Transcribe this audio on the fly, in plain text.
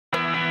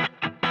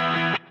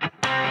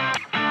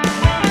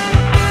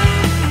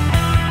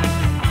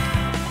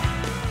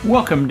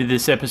Welcome to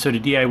this episode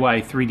of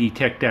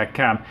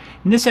DIY3DTech.com.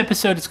 In this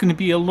episode, it's going to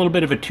be a little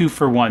bit of a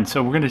two-for-one.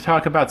 So we're going to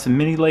talk about some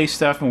mini lathe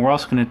stuff, and we're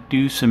also going to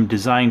do some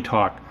design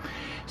talk.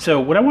 So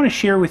what I want to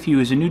share with you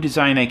is a new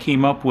design I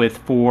came up with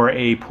for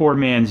a poor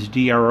man's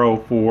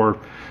DRO for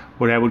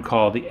what I would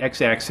call the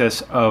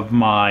x-axis of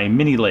my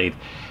mini lathe.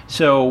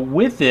 So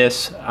with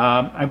this,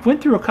 I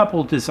went through a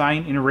couple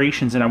design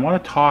iterations, and I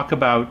want to talk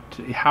about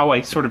how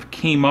I sort of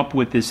came up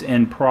with this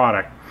end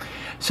product.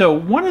 So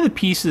one of the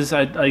pieces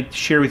I'd like to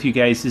share with you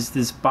guys is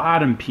this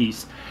bottom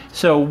piece.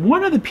 So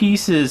one of the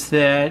pieces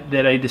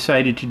that I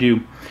decided to do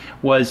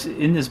was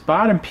in this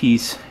bottom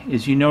piece,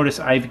 as you notice,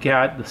 I've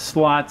got the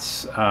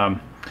slots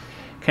kind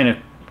of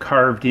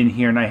carved in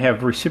here, and I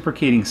have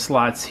reciprocating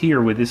slots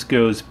here where this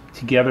goes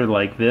together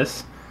like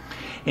this.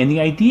 And the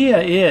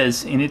idea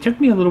is, and it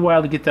took me a little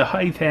while to get the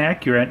height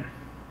accurate,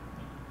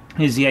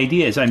 is the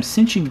idea is I'm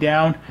cinching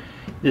down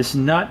this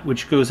nut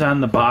which goes on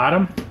the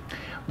bottom.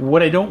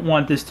 What I don't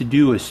want this to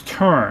do is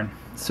turn.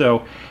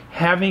 So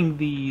having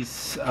these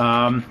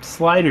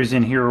sliders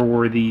in here,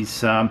 or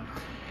these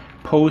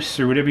posts,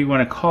 or whatever you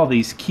want to call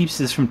these, keeps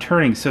this from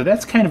turning. So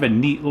that's kind of a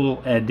neat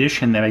little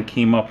addition that I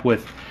came up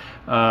with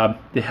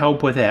to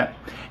help with that.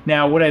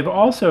 Now what I've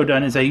also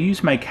done is I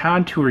use my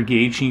contour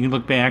gauge, and you can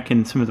look back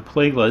in some of the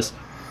playlists,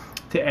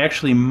 to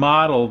actually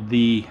model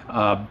the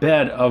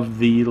bed of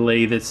the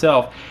lathe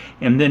itself.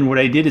 And then what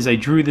I did is I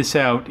drew this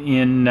out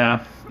in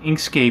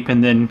Inkscape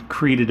and then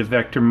created a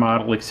vector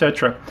model,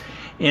 etc.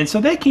 And so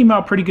that came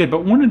out pretty good.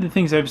 But one of the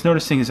things I was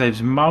noticing as I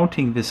was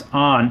mounting this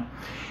on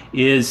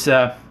is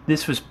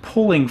this was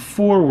pulling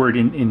forward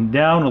and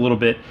down a little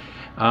bit.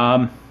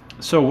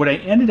 So what I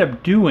ended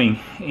up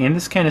doing, and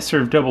this kind of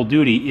served double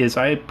duty, is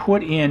I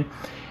put in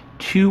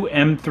two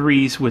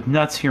M3s with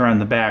nuts here on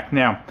the back.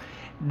 Now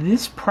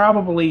this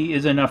probably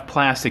is enough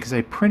plastic, because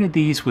I printed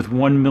these with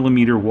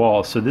 1mm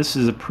walls, so this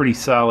is a pretty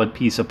solid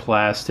piece of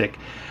plastic.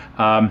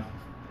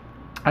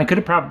 I could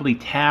have probably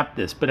tapped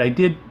this, but I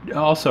did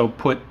also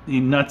put the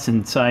nuts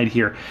inside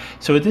here.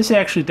 So what this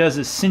actually does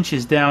is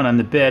cinches down on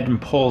the bed and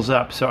pulls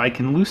up. So I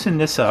can loosen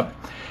this up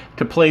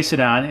to place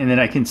it on, and then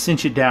I can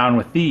cinch it down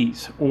with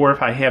these. Or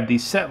if I have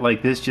these set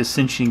like this, just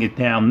cinching it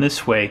down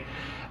this way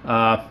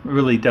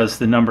really does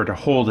the number to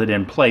hold it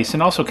in place,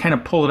 and also kind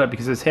of pull it up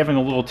because it's having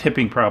a little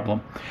tipping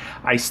problem.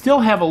 I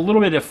still have a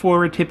little bit of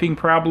forward tipping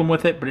problem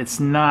with it, but it's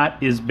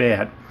not as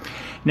bad.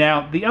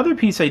 Now the other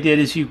piece I did,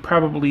 as you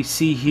probably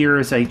see here,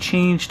 is I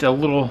changed a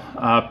little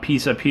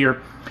piece up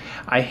here.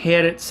 I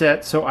had it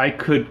set so I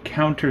could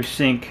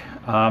countersink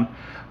a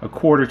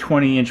 1/4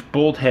 20-inch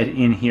bolt head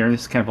in here.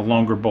 This is kind of a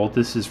longer bolt.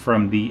 This is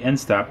from the end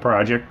stop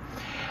project.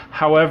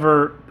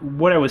 However,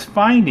 what I was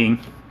finding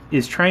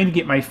is trying to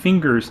get my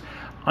fingers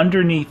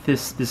underneath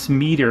this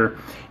meter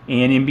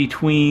and in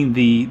between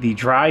the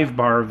drive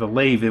bar of the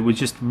lathe, it was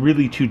just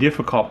really too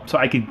difficult. So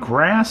I could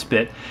grasp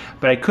it,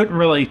 but I couldn't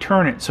really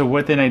turn it. So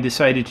what then I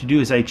decided to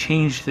do is I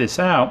changed this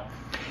out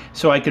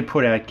so I could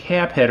put a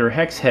cap head or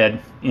hex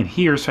head in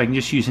here, so I can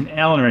just use an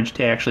Allen wrench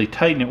to actually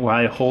tighten it while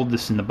I hold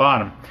this in the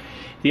bottom.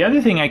 The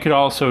other thing I could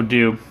also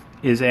do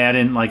is add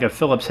in like a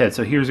Phillips head.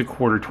 So here's a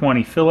 1/4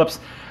 20 Phillips.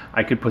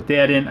 I could put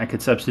that in. I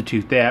could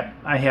substitute that.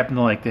 I happen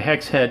to like the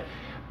hex head,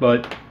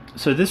 but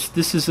so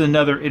this is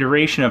another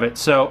iteration of it.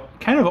 So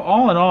kind of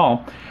all in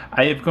all,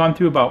 I have gone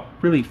through about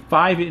really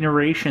 5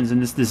 iterations in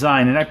this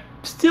design, and I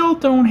still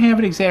don't have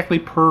it exactly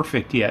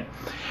perfect yet.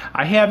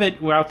 I have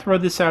it, well, I'll throw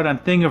this out on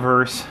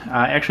Thingiverse.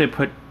 Actually, I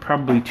put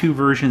probably 2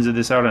 versions of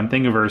this out on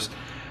Thingiverse.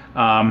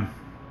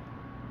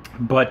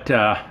 But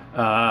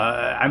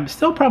I'm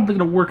still probably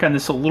going to work on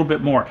this a little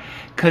bit more,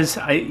 because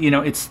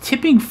it's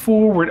tipping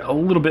forward a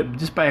little bit,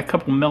 just by a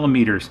couple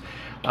millimeters,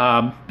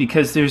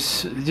 because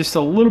there's just a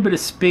little bit of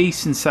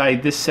space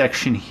inside this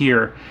section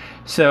here.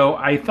 So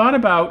I thought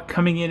about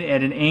coming in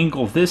at an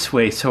angle this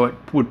way so it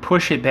would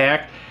push it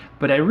back,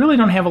 but I really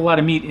don't have a lot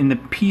of meat in the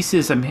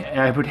pieces.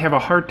 I would have a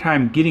hard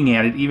time getting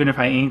at it even if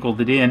I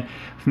angled it in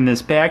from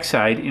this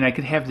backside, and I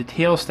could have the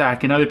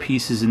tailstock and other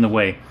pieces in the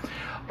way.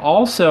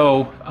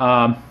 Also,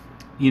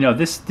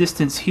 this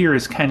distance here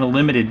is kind of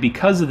limited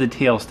because of the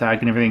tailstock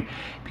and everything,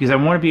 because I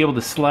want to be able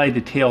to slide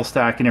the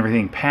tailstock and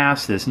everything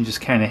past this and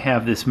just kind of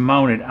have this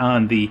mounted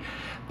on the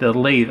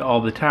lathe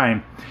all the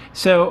time.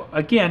 So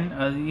again,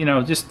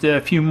 just a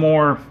few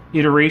more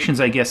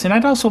iterations, I guess. And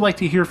I'd also like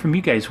to hear from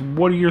you guys.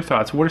 What are your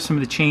thoughts? What are some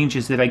of the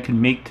changes that I could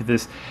make to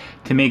this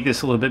to make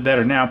this a little bit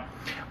better? Now,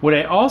 what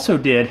I also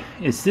did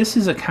is, this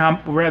is a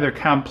rather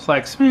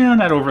complex, well,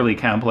 not overly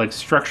complex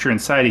structure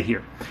inside of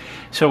here.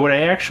 So what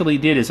I actually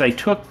did is I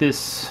took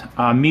this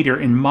meter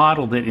and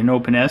modeled it in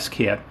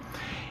OpenSCAD,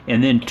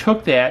 and then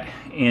took that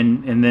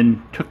and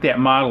then took that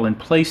model and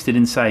placed it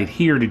inside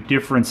here to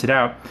difference it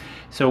out.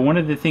 So one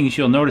of the things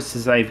you'll notice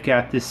is I've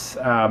got this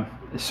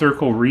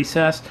circle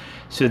recess.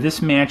 So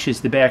this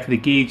matches the back of the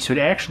gauge, so it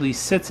actually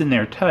sits in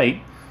there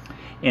tight.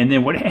 And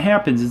then what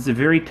happens is a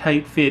very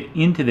tight fit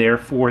into there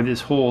for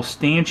this whole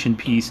stanchion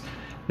piece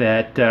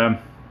that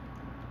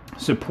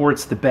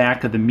supports the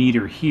back of the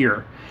meter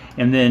here.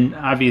 and then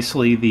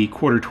obviously the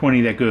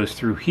 1/4-20 that goes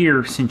through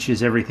here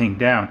cinches everything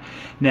down.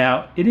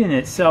 Now it in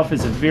itself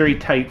is a very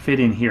tight fit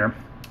in here.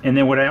 And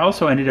then what I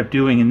also ended up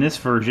doing in this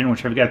version,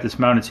 which I've got this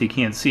mounted so you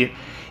can't see it,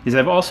 is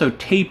I've also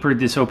tapered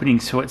this opening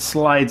so it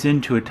slides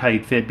into a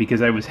tight fit,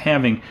 because I was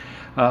having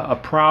a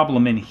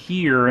problem in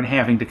here and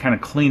having to kind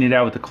of clean it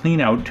out with the clean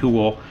out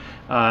tool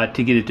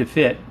to get it to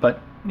fit.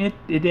 But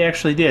it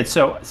actually did.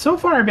 So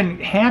far I've been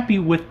happy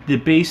with the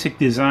basic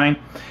design.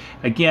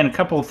 Again, a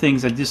couple of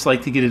things, I'd just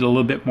like to get it a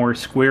little bit more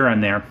square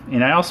on there.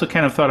 And I also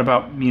kind of thought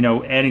about, you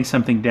know, adding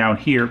something down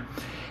here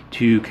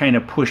to kind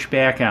of push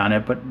back on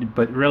it,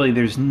 but really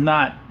there's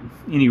not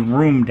any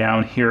room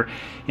down here,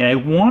 and I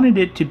wanted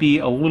it to be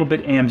a little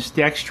bit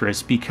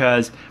ambidextrous,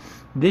 because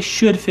this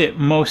should fit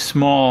most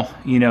small,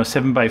 you know,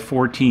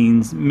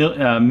 7x14s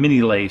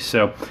mini lathes.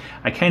 So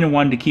I kind of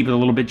wanted to keep it a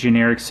little bit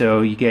generic,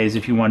 so you guys,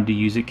 if you wanted to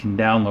use it, can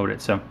download it.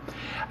 So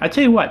I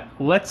tell you what,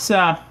 let's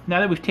now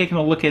that we've taken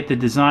a look at the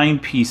design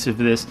piece of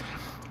this,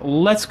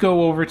 let's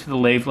go over to the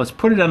lathe. Let's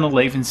put it on the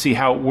lathe and see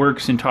how it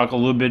works, and talk a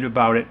little bit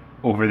about it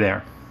over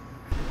there.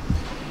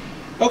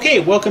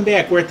 Okay, welcome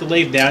back. We're at the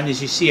lathe now, and as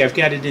you see, I've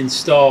got it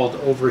installed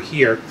over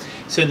here.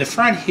 So in the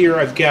front here,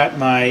 I've got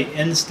my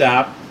end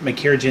stop, my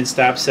carriage end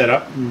stop set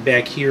up, and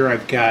back here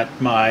I've got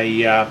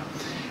my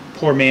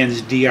poor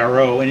man's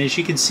DRO. And as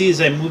you can see, as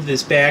I move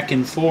this back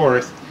and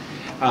forth,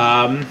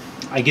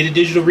 I get a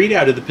digital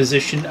readout of the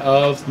position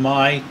of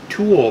my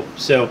tool.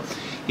 So,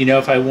 you know,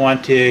 if I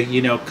want to,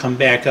 you know, come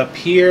back up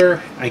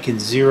here, I can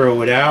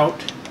zero it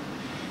out,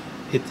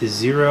 hit the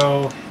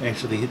zero,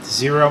 actually hit the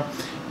zero.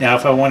 Now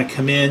if I want to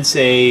come in,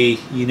 say,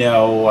 you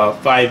know,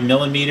 5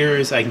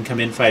 millimeters, I can come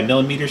in 5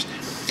 millimeters.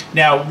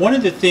 Now one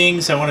of the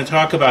things I want to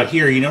talk about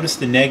here, you notice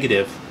the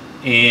negative,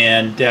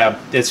 and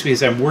that's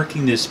because I'm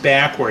working this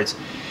backwards.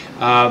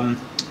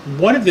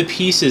 One of the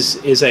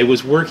pieces, as I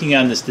was working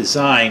on this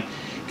design,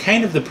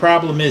 kind of the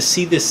problem is,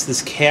 see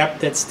this cap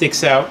that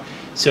sticks out?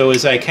 So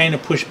as I kind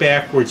of push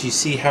backwards, you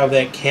see how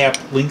that cap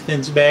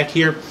lengthens back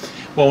here?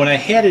 Well, when I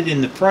had it in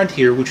the front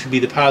here, which would be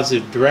the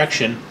positive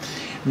direction,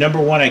 number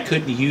one, I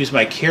couldn't use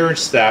my carriage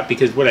stop,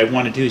 because what I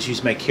want to do is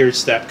use my carriage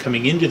stop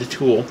coming into the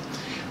tool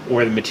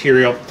or the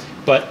material.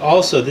 But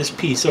also this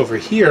piece over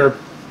here,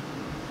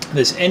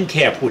 this end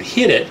cap would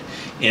hit it,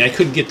 and I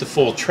couldn't get the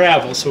full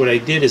travel. So what I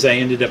did is I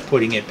ended up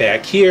putting it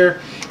back here,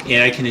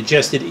 and I can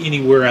adjust it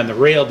anywhere on the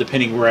rail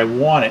depending where I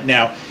want it.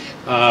 Now,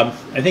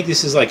 I think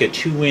this is like a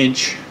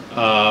 2-inch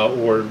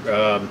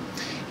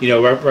you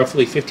know,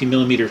 roughly 50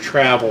 millimeter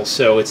travel,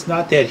 so it's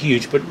not that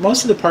huge, but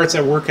most of the parts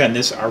I work on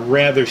this are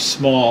rather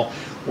small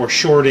or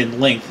short in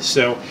length,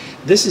 so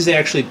this is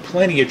actually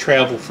plenty of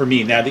travel for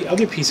me. Now the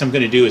other piece I'm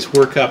going to do is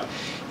work up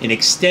an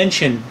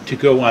extension to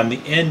go on the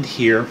end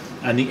here,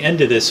 on the end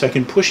of this, so I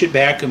can push it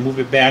back and move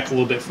it back a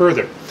little bit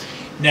further.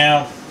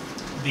 Now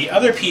the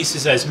other piece,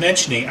 as I was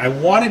mentioning, I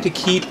wanted to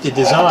keep the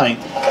design,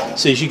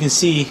 so as you can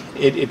see,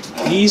 it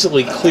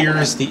easily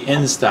clears the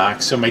end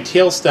stock, so my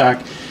tail stock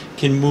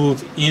can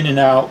move in and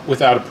out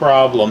without a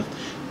problem,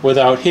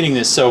 without hitting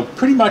this. So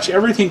pretty much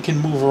everything can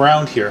move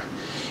around here.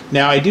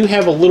 Now I do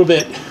have a little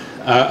bit,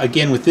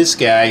 again with this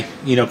guy,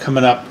 you know,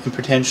 coming up and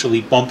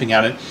potentially bumping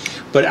on it,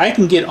 but I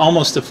can get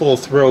almost a full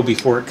throw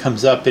before it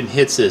comes up and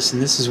hits this,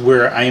 and this is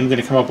where I am going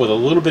to come up with a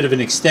little bit of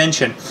an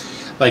extension,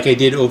 like I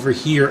did over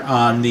here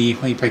on the,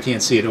 well, you probably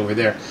can't see it over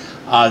there,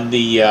 on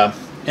the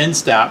end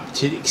stop,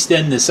 to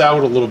extend this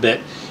out a little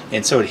bit.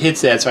 And so it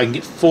hits that, so I can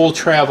get full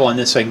travel on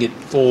this, so I can get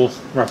full,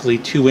 roughly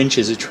 2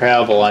 inches of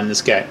travel on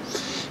this guy.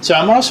 So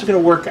I'm also going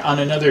to work on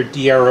another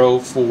DRO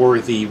for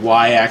the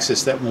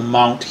Y-axis that will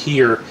mount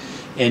here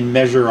and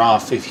measure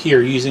off of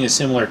here using a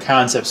similar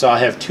concept. So I'll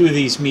have 2 of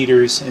these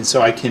meters, and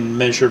so I can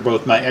measure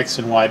both my X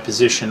and Y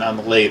position on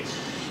the lathe.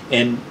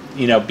 And,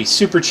 you know, be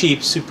super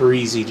cheap, super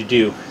easy to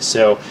do.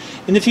 So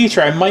in the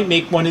future, I might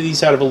make one of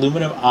these out of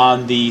aluminum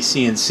on the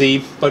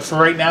CNC, but for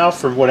right now,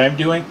 for what I'm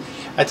doing,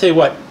 I tell you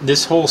what,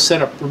 this whole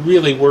setup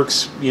really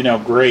works, you know,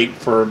 great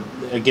for,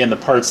 again, the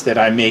parts that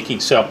I'm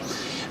making. So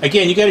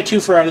again, you got a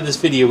twofer out of this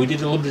video. We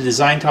did a little bit of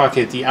design talk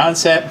at the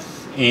onset,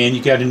 and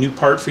you got a new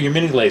part for your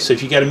mini lathe. So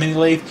if you got a mini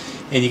lathe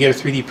and you got a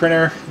 3D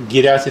printer,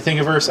 get out to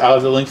Thingiverse. I'll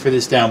have the link for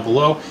this down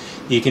below.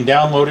 You can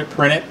download it,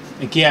 print it.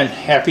 Again,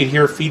 happy to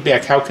hear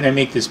feedback. How can I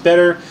make this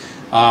better?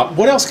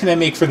 What else can I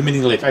make for the mini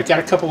lathe? I've got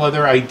a couple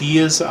other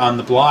ideas on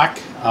the block,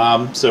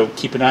 so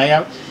keep an eye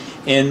out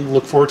and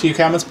look forward to your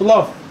comments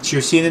below.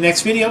 Cheers, see you in the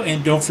next video,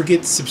 and don't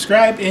forget to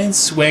subscribe and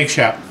swag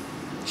shop.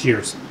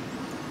 Cheers.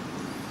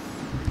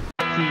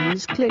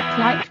 Please click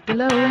like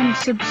below and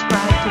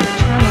subscribe to the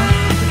channel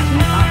to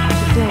keep up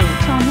to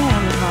date on all